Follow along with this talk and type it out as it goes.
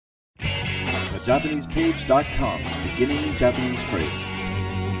JapanesePage.com, beginning Japanese phrases.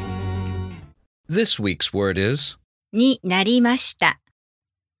 This week's word is になりました。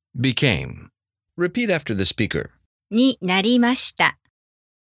 became. Repeat after the speaker. になりました。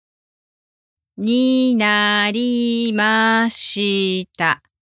になりました。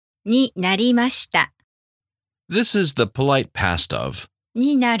になりました。 This is the polite past of,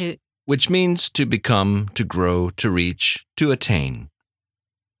 になる。 which means to become, to grow, to reach, to attain.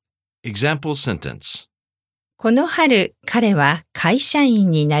 Example sentence. この春、彼は会社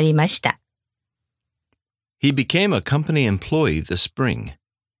員になりました。He became a company employee this spring.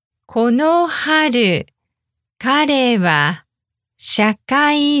 この春、彼は社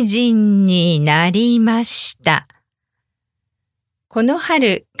会人になりました。この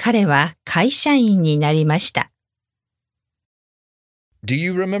春、彼は会社員になりました。Do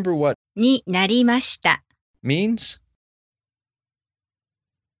you remember what になりました。 means?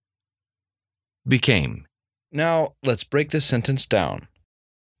 Became. Now, let's break this sentence down.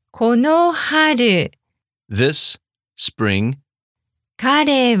 この春、 This spring,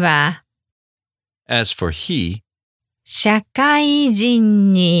 彼は as for he, 社会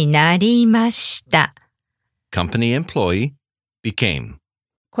人になりました。 company employee, became.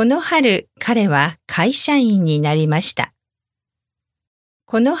 この春、彼は会社員になりました。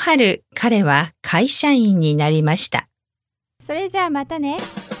この春、彼は会社員になりました。それじゃあまたね。